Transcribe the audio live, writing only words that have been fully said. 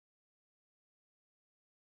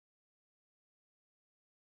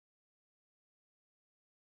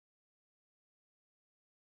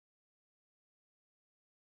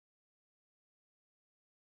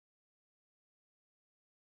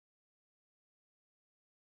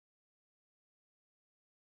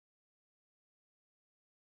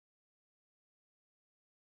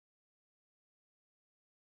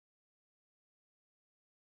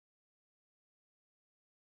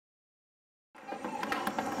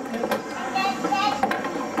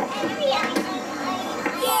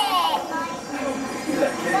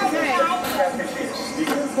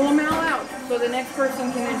Pull them all out so the next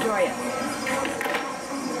person can enjoy it.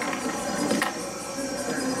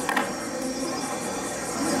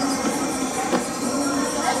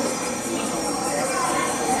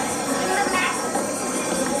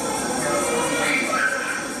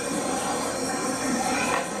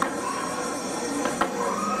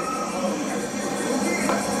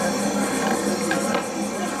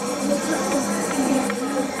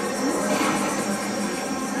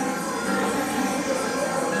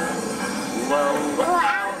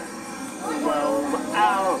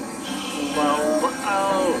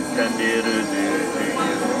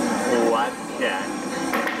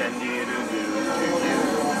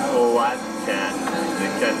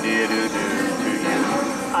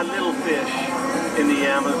 A little fish in the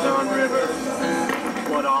Amazon River.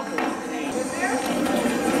 What awful pain.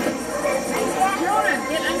 Jonah,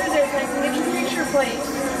 get under there so I can get your picture, please.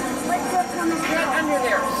 Get under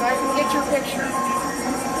there so I can get your picture.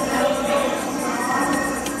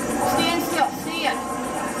 Stand still. Stand.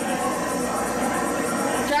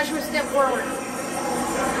 Joshua, step forward.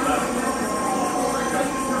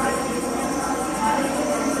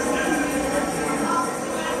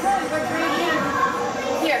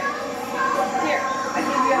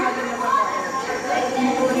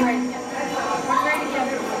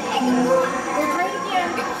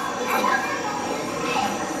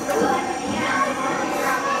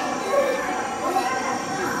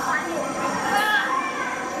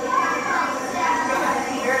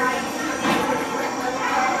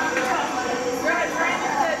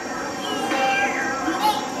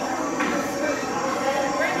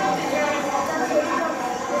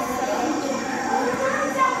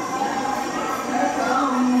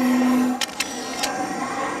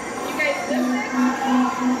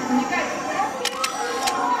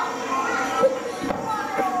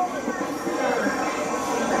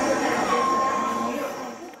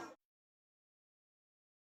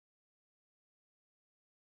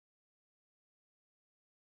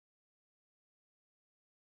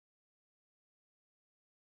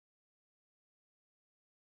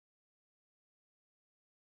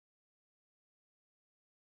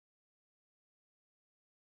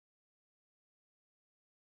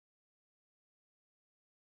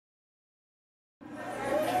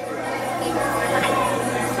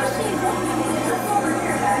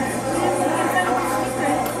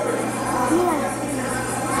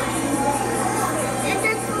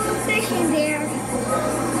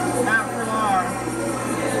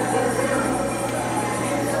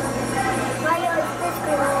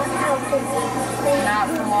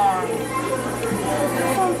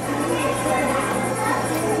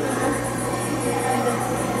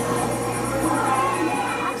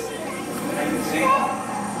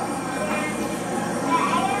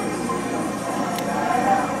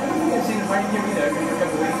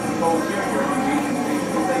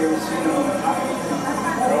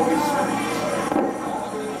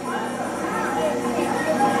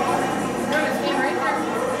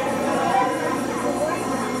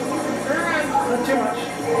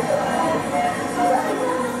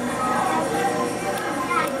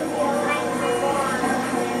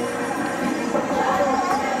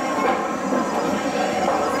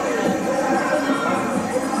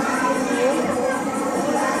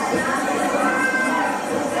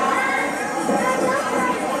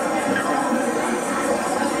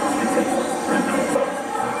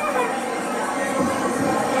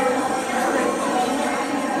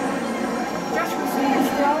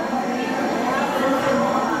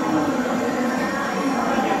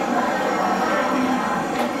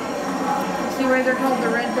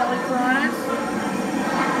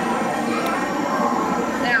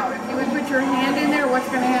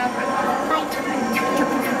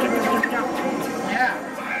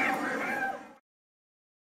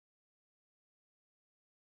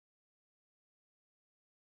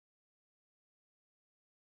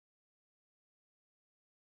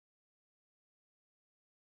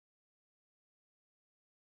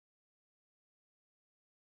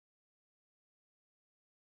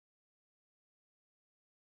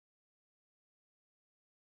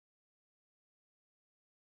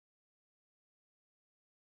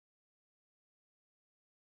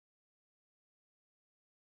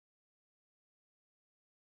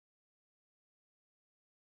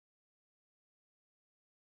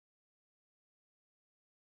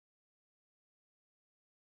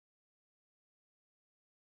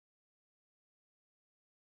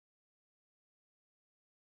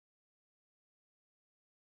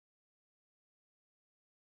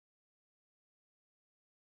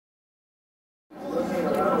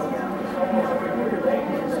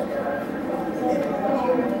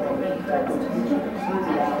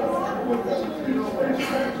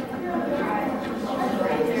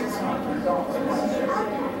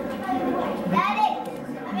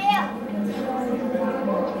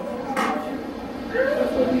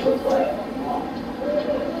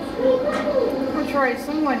 Troy,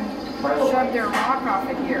 someone shoved their rock off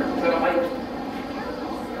of here. Come on,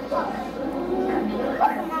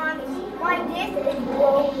 why this is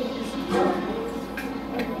broken?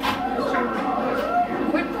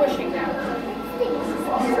 Quit pushing that.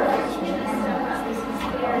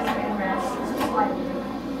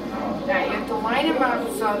 Now you have to line them up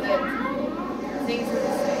so that things are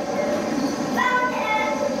the same. Found it!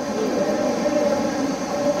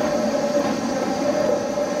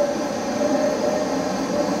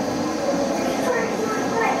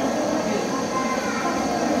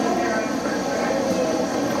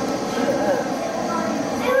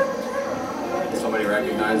 Somebody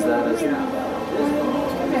recognize that as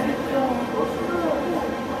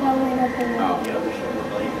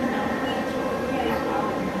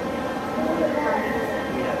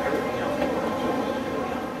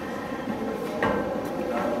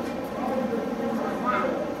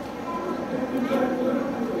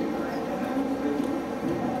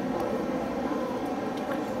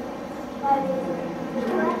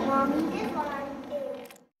Mommy, this one is...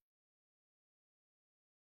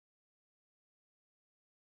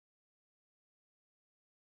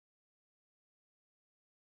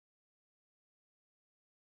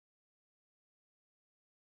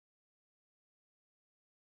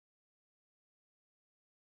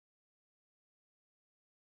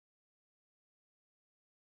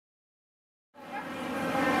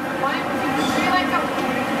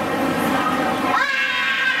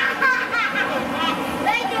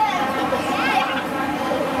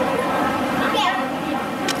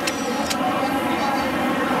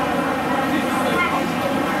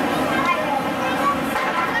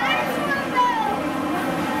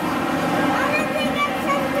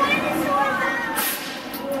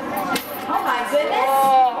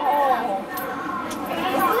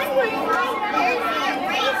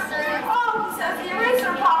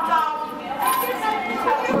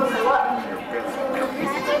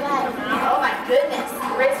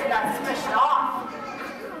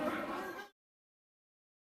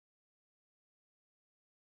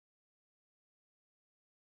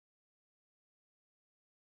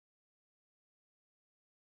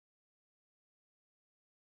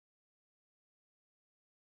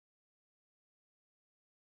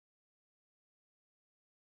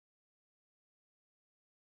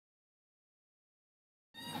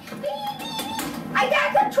 I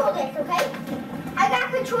gotta control this, okay? I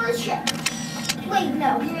gotta control the ship. Wait,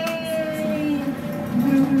 no. Yay!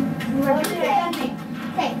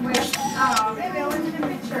 Okay. Oh, baby, I wanted a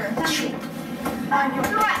picture. Okay.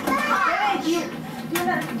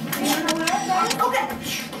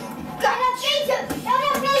 Gotta change it.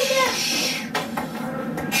 Gotta change it.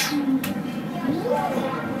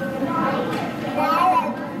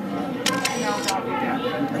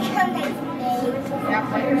 Yeah,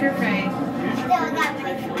 play with your face. Still got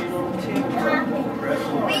my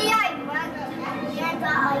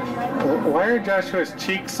Why are Joshua's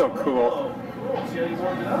cheeks so cool?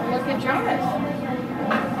 Look at Jonas.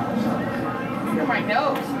 Look at my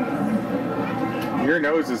nose. Your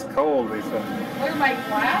nose is cold, Lisa. Look at my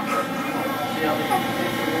glasses.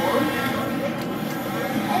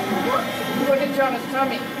 Look at Jonas'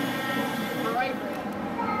 tummy. Right.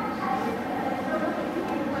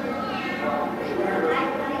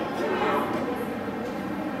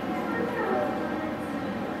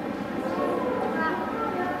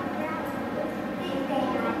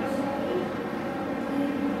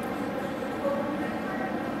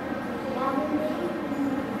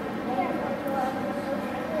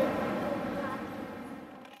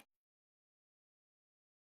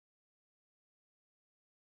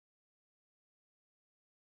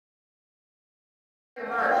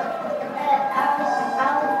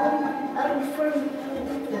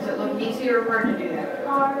 Does it look easy or hard to do that?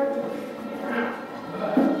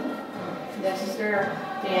 This is their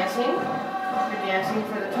dancing. They're dancing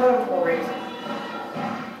for the totem pole raising.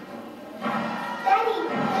 Daddy,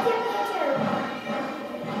 look at picture.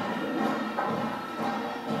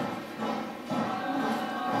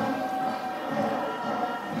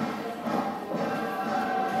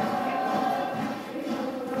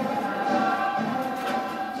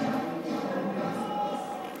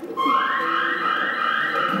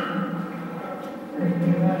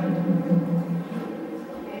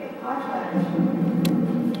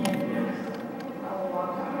 I will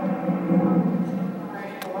walk out.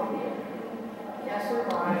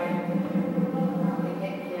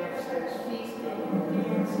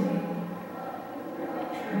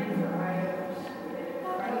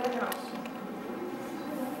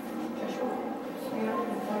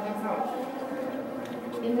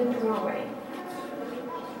 in the doorway.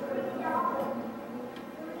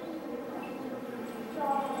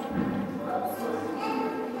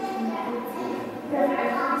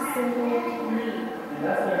 Every single need.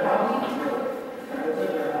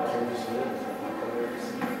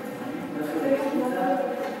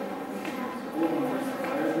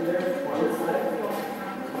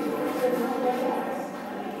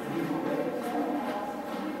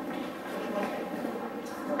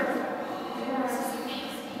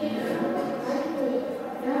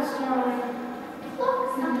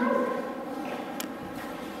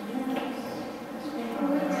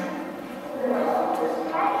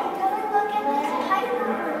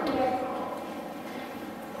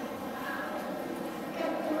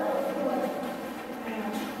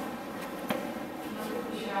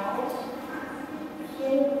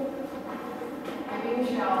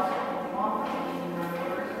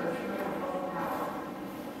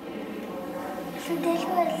 So this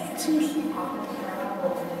was cheesy.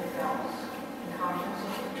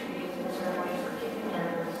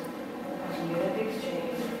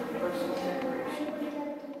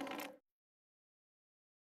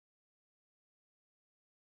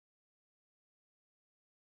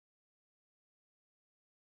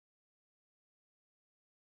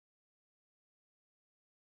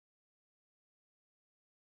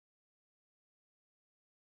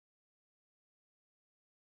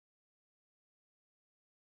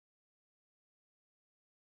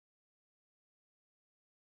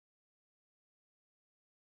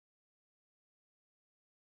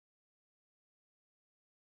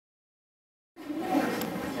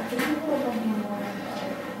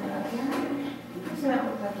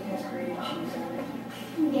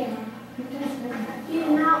 Yeah. You're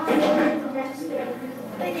not going that's it.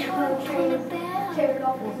 But how to turn it back?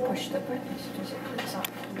 Push the button as soon as it clicks up.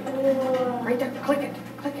 Right there, click it,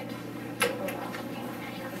 click it.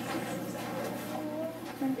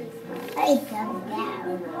 I don't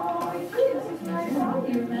know.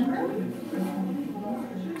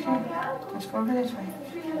 Okay, let's go over this way.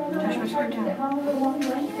 Joshua, scoot down.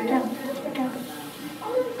 Scoot down, scoot down.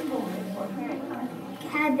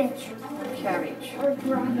 Cabbage. Cabbage. Or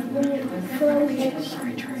broccoli frozen.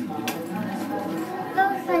 Sorry, Trey.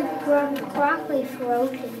 Looks like broccoli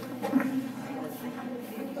frozen.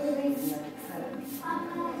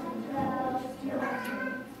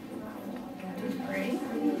 Great.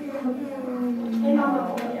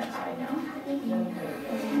 Yes, I know.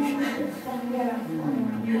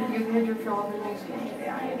 You've had your fill of the museum today,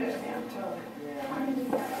 I understand.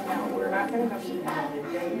 No, we're not going to go see that.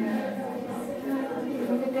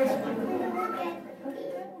 Look at this one.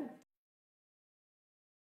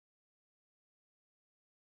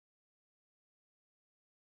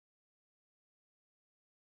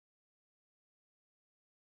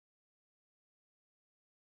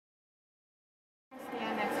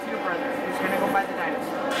 Stand next to your brother who's going to go by the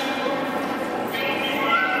dinosaur.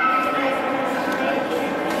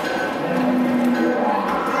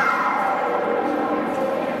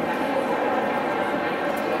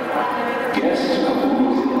 Guests of the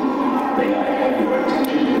museum, may I have your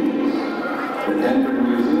attention, please? The Denver